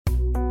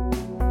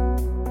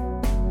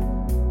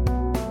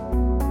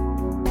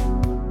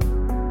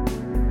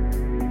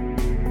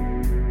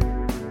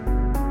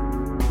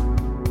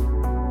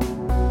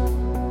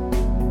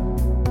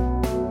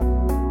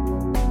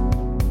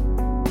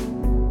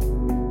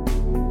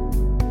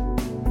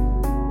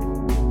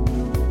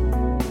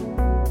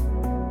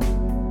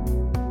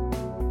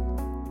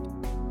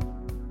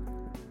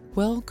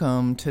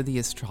Welcome to the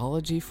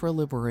Astrology for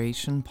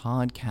Liberation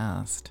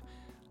podcast.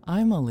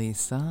 I'm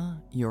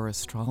Elisa, your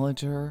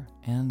astrologer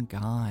and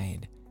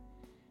guide,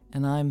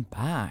 and I'm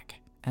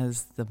back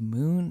as the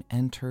moon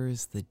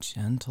enters the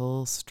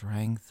gentle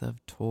strength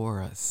of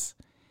Taurus.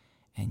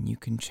 And you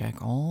can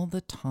check all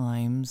the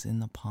times in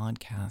the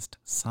podcast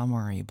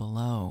summary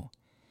below.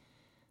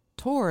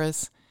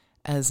 Taurus,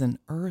 as an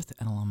earth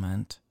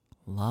element,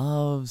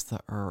 loves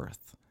the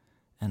earth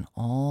and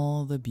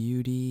all the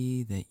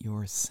beauty that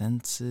your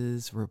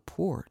senses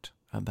report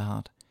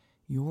about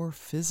your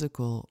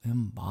physical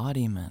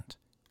embodiment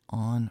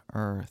on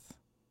Earth.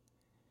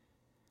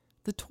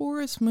 The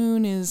Taurus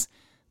moon is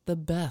the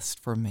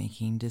best for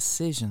making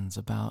decisions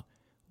about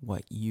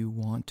what you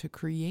want to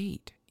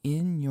create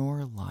in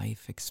your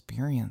life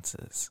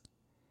experiences.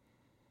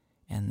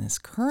 And this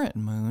current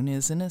moon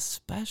is an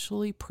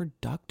especially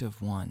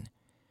productive one,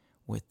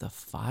 with the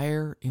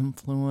fire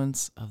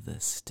influence of the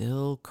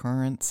still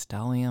current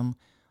stellium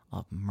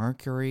of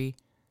Mercury,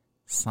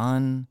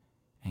 Sun,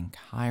 and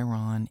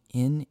Chiron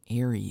in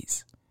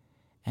Aries.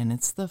 And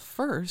it's the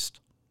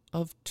first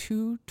of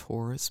 2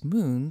 Taurus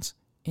moons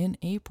in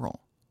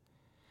April.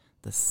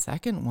 The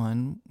second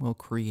one will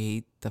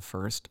create the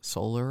first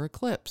solar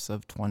eclipse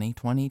of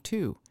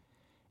 2022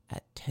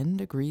 at 10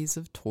 degrees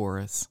of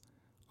Taurus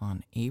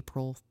on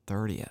April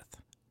 30th.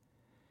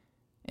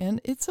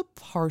 And it's a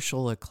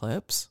partial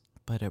eclipse,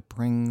 but it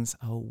brings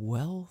a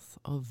wealth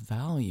of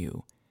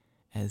value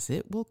as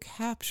it will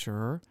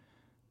capture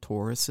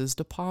Taurus's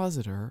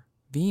depositor,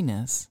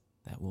 Venus,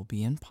 that will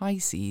be in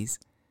Pisces,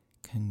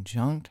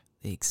 conjunct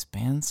the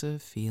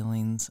expansive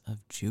feelings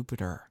of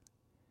Jupiter.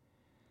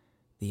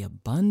 The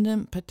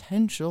abundant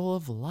potential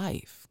of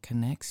life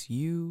connects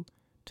you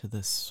to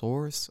the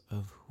source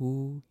of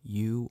who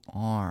you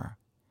are.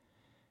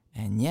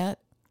 And yet,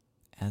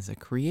 as a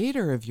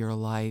creator of your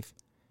life,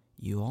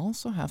 you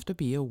also have to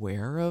be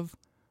aware of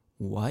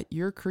what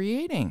you're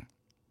creating.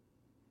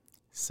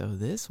 So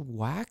this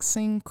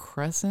waxing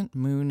crescent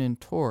moon in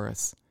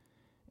Taurus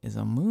is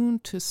a moon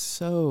to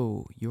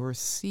sow your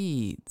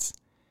seeds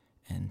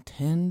and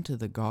tend to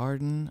the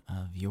garden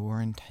of your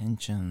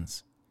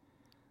intentions.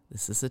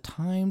 This is a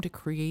time to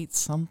create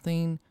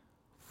something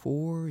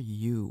for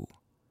you.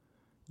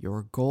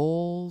 Your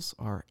goals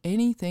are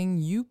anything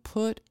you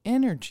put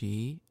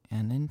energy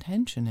and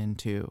intention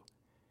into.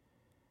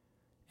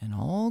 And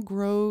all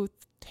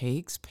growth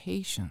takes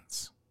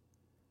patience.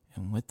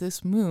 And with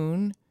this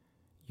moon,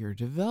 you're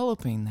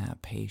developing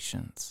that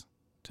patience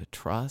to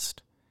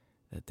trust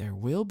that there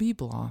will be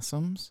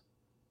blossoms,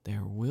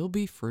 there will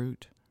be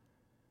fruit,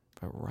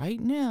 but right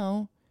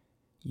now,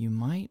 you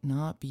might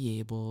not be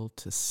able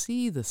to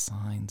see the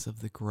signs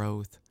of the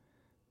growth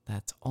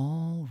that's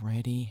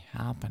already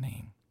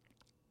happening.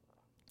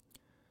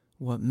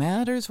 What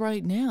matters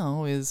right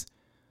now is,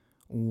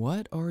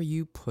 what are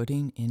you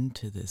putting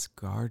into this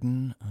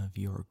garden of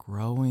your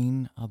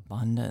growing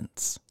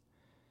abundance?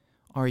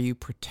 Are you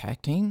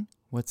protecting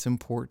what's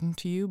important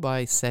to you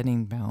by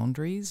setting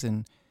boundaries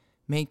and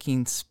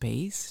making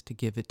space to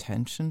give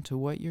attention to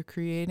what you're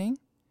creating?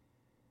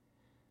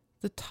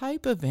 The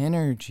type of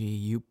energy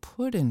you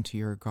put into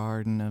your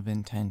garden of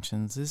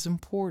intentions is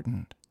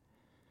important.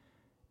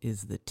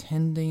 Is the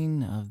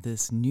tending of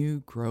this new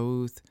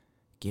growth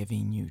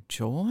giving you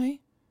joy?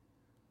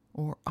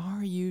 Or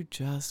are you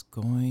just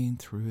going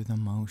through the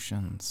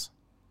motions?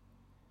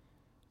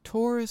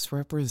 Taurus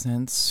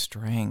represents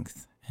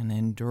strength and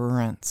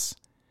endurance.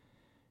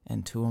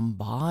 And to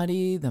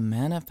embody the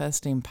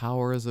manifesting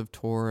powers of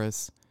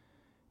Taurus,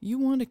 you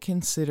want to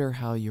consider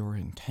how your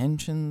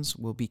intentions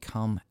will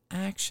become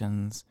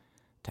actions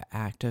to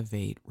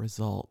activate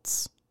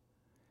results.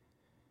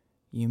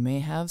 You may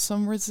have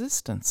some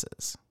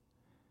resistances,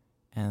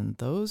 and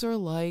those are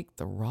like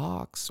the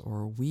rocks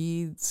or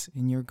weeds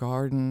in your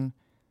garden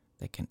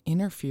that can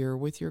interfere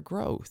with your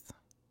growth.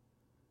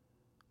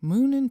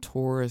 Moon in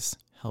Taurus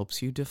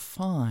helps you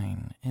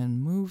define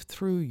and move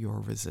through your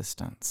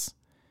resistance,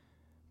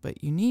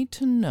 but you need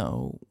to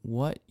know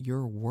what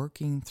you're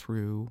working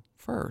through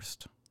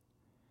first.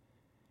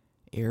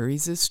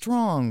 Aries is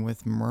strong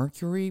with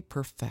Mercury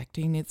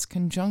perfecting its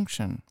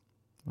conjunction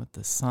with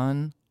the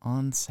Sun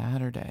on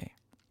Saturday.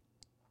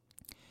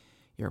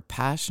 Your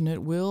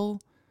passionate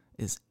will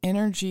is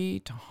energy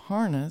to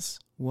harness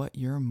what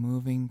you're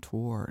moving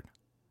toward.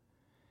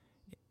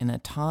 In a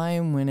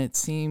time when it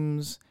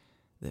seems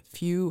that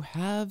few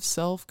have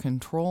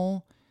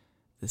self-control,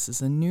 this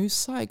is a new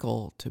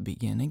cycle to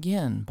begin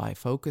again by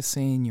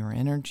focusing your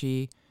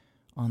energy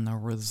on the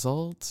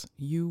results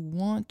you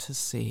want to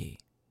see.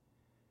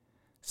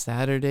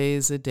 Saturday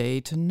is a day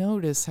to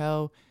notice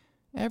how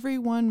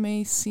everyone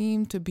may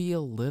seem to be a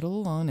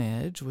little on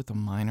edge with a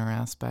minor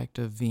aspect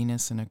of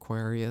Venus in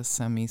Aquarius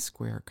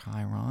semi-square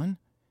Chiron.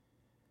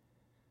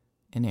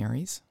 In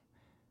Aries,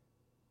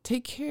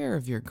 take care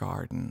of your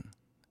garden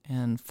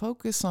and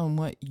focus on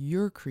what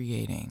you're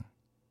creating.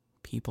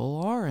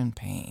 People are in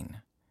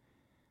pain.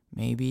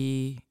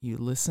 Maybe you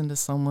listen to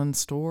someone's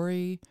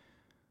story,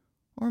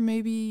 or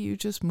maybe you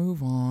just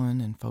move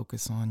on and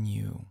focus on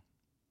you.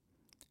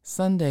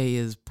 Sunday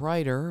is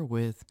brighter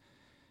with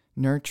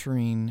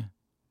nurturing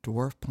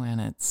dwarf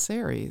planet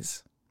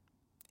Ceres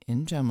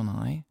in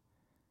Gemini,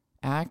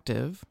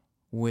 active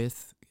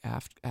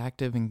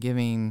and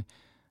giving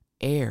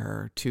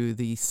air to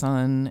the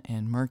Sun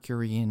and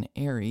Mercury in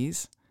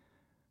Aries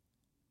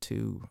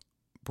to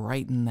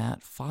brighten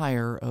that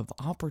fire of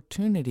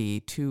opportunity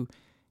to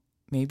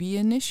maybe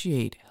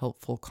initiate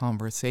helpful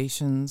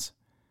conversations.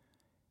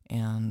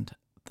 And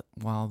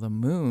while the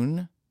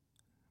moon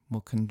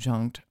will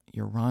conjunct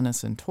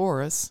Uranus and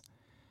Taurus,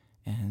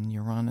 and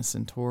Uranus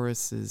and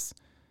Taurus is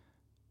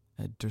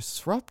a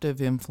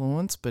disruptive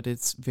influence, but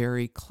it's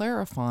very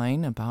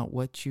clarifying about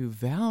what you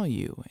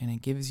value, and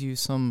it gives you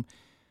some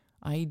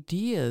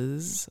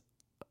ideas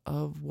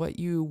of what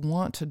you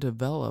want to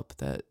develop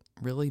that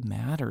really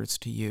matters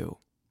to you.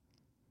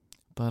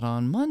 But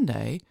on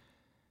Monday,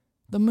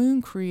 the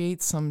moon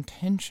creates some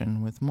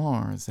tension with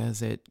Mars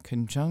as it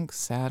conjuncts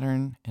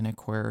Saturn in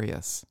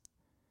Aquarius.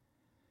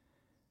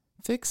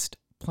 Fixed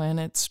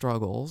planet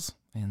struggles,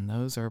 and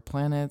those are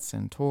planets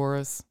in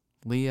Taurus,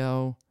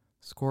 Leo,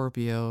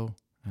 Scorpio,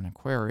 and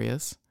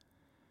Aquarius,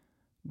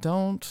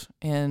 don't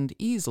end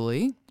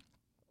easily.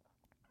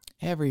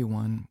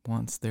 Everyone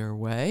wants their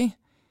way.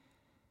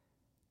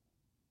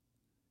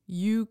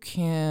 You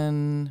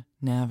can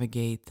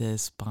navigate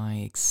this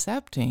by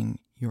accepting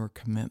your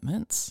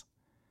commitments.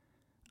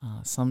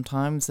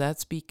 Sometimes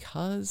that's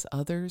because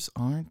others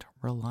aren't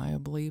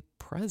reliably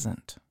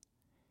present.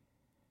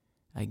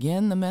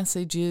 Again, the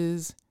message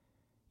is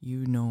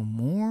you know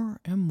more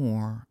and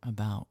more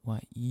about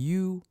what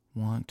you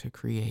want to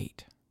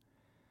create.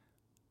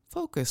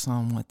 Focus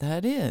on what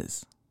that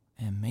is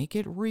and make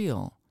it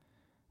real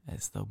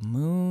as the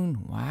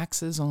moon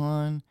waxes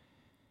on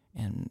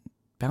and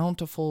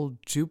bountiful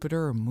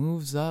Jupiter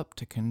moves up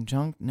to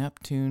conjunct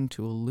Neptune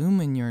to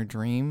illumine your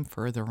dream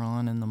further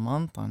on in the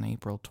month on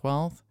April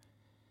 12th.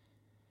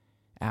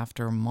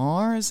 After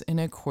Mars in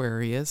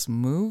Aquarius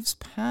moves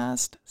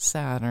past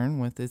Saturn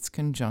with its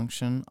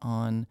conjunction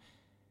on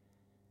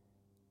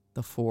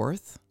the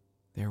 4th,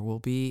 there will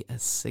be a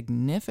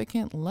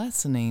significant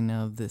lessening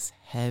of this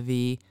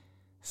heavy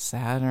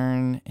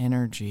Saturn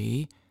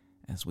energy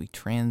as we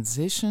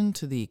transition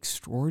to the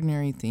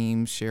extraordinary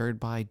themes shared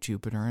by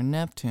Jupiter and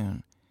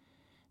Neptune.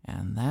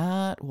 And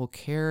that will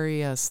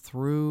carry us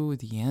through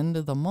the end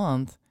of the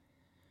month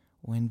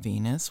when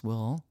Venus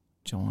will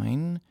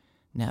join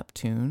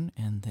Neptune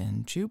and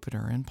then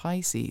Jupiter in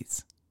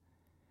Pisces.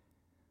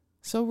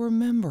 So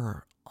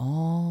remember,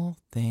 all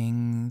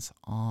things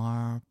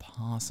are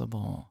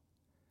possible.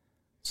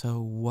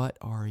 So what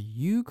are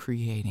you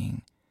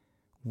creating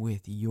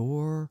with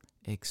your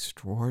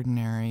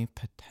extraordinary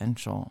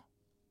potential?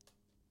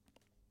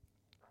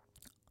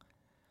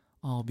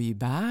 I'll be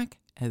back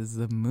as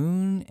the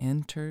moon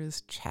enters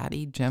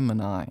chatty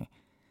Gemini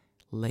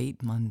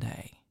late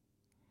Monday.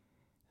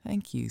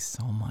 Thank you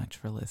so much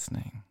for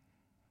listening.